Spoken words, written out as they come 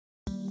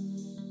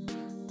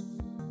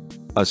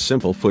A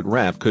simple foot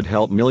wrap could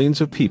help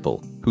millions of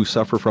people who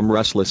suffer from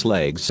restless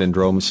leg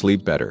syndrome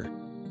sleep better.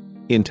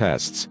 In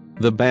tests,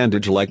 the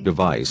bandage-like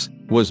device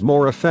was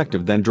more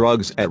effective than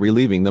drugs at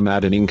relieving the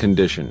maddening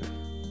condition.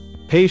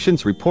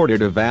 Patients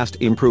reported a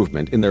vast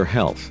improvement in their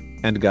health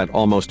and got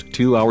almost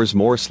 2 hours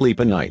more sleep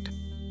a night.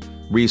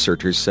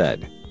 Researchers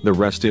said the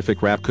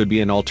Restific wrap could be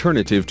an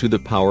alternative to the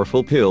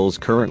powerful pills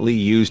currently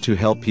used to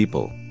help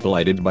people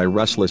blighted by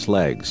restless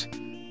legs.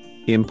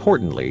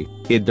 Importantly,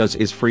 it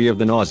is free of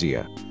the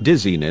nausea,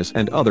 dizziness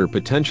and other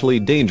potentially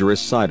dangerous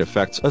side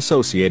effects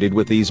associated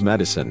with these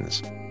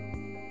medicines.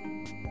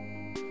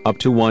 Up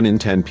to 1 in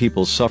 10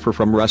 people suffer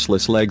from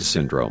restless leg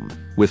syndrome,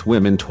 with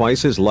women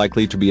twice as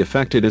likely to be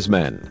affected as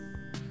men.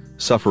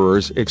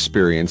 Sufferers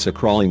experience a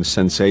crawling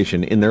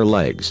sensation in their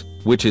legs,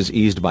 which is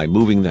eased by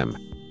moving them.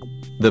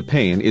 The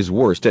pain is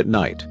worst at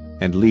night,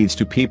 and leads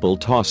to people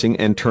tossing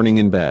and turning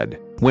in bed,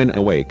 when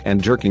awake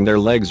and jerking their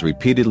legs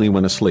repeatedly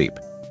when asleep.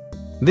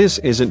 This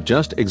isn't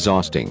just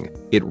exhausting,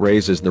 it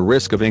raises the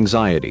risk of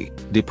anxiety,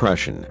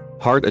 depression,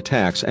 heart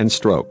attacks and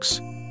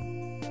strokes.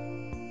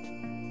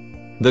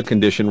 The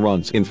condition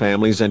runs in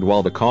families, and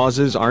while the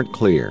causes aren't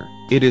clear,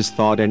 it is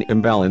thought an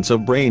imbalance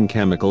of brain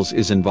chemicals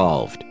is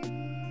involved.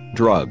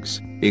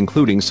 Drugs,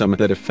 including some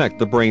that affect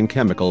the brain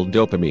chemical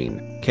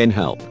dopamine, can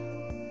help.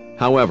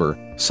 However,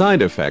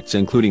 side effects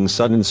including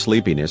sudden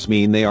sleepiness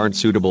mean they aren't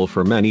suitable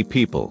for many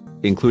people,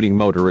 including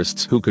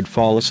motorists who could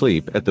fall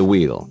asleep at the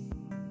wheel.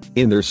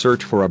 In their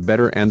search for a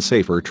better and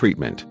safer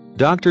treatment,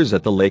 doctors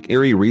at the Lake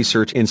Erie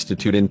Research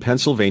Institute in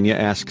Pennsylvania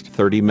asked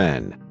 30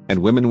 men and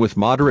women with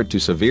moderate to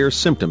severe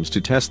symptoms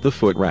to test the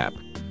foot wrap.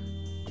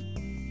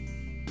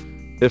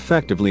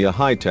 Effectively a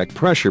high-tech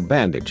pressure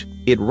bandage,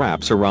 it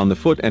wraps around the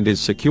foot and is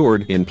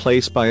secured in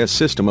place by a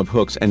system of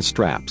hooks and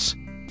straps.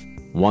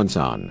 Once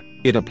on,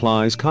 it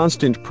applies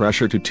constant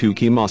pressure to 2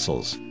 key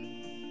muscles.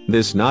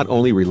 This not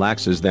only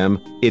relaxes them,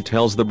 it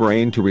tells the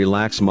brain to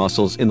relax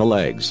muscles in the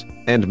legs,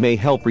 and may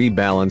help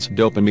rebalance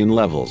dopamine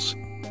levels.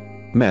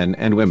 Men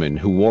and women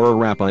who wore a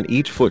wrap on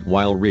each foot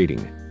while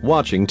reading,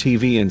 watching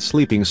TV and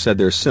sleeping said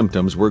their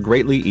symptoms were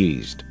greatly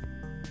eased.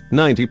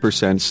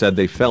 90% said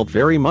they felt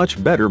very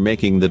much better,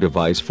 making the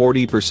device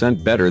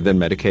 40% better than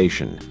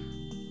medication.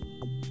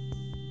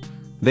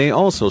 They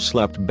also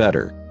slept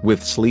better,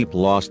 with sleep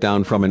loss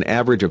down from an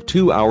average of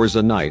 2 hours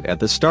a night at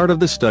the start of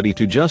the study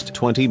to just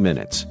 20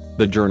 minutes,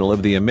 the Journal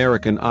of the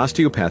American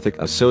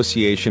Osteopathic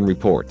Association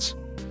reports.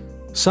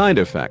 Side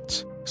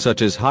effects,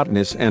 such as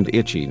hotness and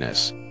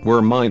itchiness,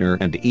 were minor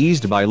and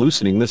eased by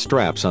loosening the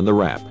straps on the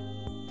wrap.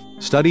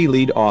 Study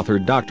lead author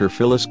Dr.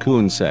 Phyllis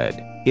Kuhn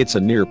said, "It's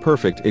a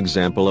near-perfect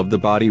example of the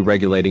body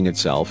regulating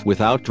itself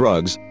without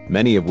drugs,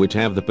 many of which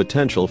have the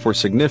potential for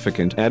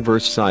significant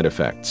adverse side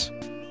effects."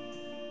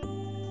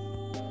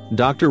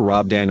 Dr.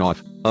 Rob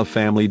Danoff, a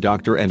family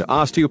doctor and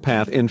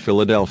osteopath in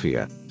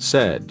Philadelphia,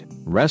 said,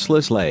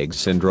 "Restless leg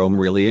syndrome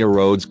really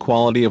erodes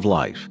quality of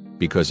life,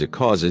 because it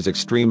causes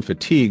extreme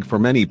fatigue for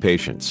many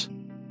patients.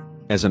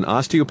 As an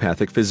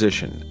osteopathic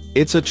physician,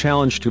 it's a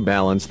challenge to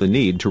balance the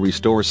need to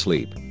restore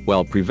sleep,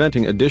 while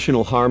preventing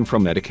additional harm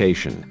from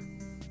medication.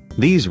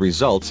 These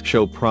results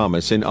show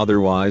promise in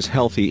otherwise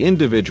healthy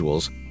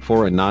individuals,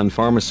 for a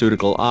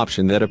non-pharmaceutical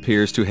option that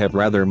appears to have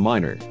rather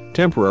minor,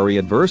 temporary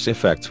adverse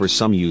effects for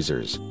some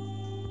users."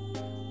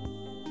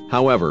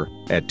 However,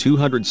 at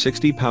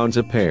 £260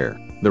 a pair,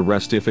 the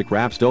Restific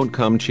wraps don't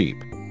come cheap.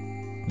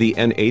 The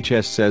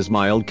NHS says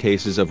mild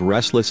cases of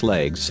restless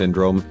leg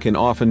syndrome can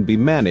often be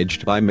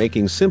managed by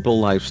making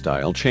simple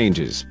lifestyle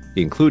changes,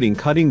 including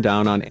cutting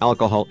down on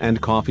alcohol and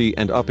coffee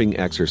and upping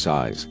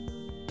exercise.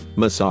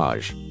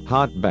 Massage,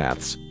 hot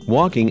baths,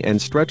 walking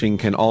and stretching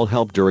can all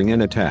help during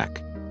an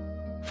attack.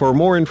 For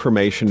more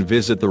information,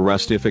 visit the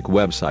Restific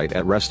website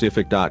at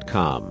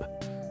restific.com.